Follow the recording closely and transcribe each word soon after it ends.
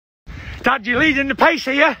Dad, you're leading the pace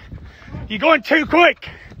here. You're going too quick.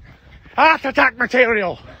 Heart attack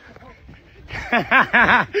material.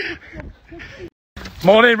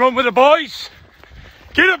 Morning run with the boys.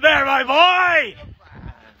 Get up there, my boy.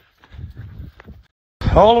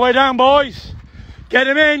 All the way down, boys. Get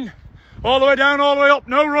him in. All the way down, all the way up.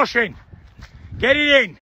 No rushing. Get it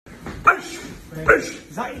in.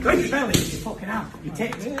 Is that your belly? You fucking out. You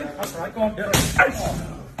take it. That's right. Go on.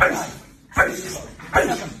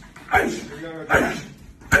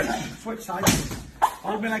 Switch sides.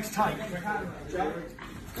 Hold my legs tight.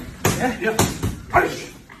 Yeah? Yeah.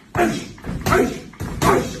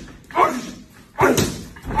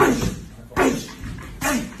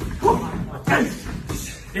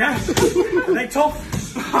 Yeah? Are they tough?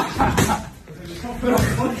 There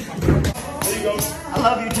you go. I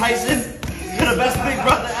love you, Tyson. You're the best big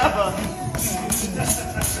brother ever.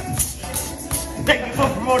 Thank you for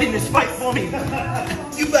promoting this fight for me.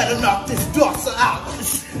 You better knock this doctor out.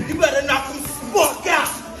 You better knock him spork out.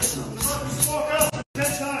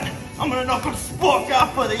 I'm gonna knock him spork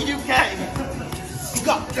out for the UK.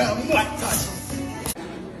 Goddamn Mike Tyson.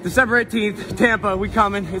 December 18th, Tampa, we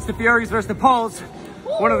coming. It's the Furies versus the Pauls.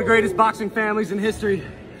 One of the greatest boxing families in history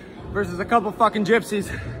versus a couple fucking gypsies.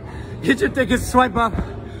 Get your tickets, swipe up.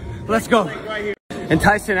 Let's go. And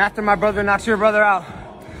Tyson, after my brother knocks your brother out,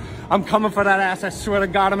 I'm coming for that ass. I swear to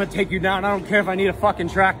God, I'm gonna take you down. I don't care if I need a fucking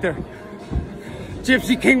tractor.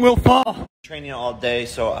 Gypsy King will fall. Training all day,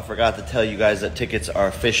 so I forgot to tell you guys that tickets are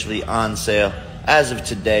officially on sale as of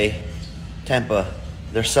today. Tampa,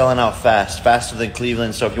 they're selling out fast, faster than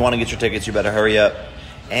Cleveland. So if you want to get your tickets, you better hurry up.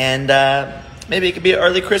 And maybe it could be an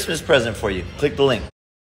early Christmas present for you. Click the link.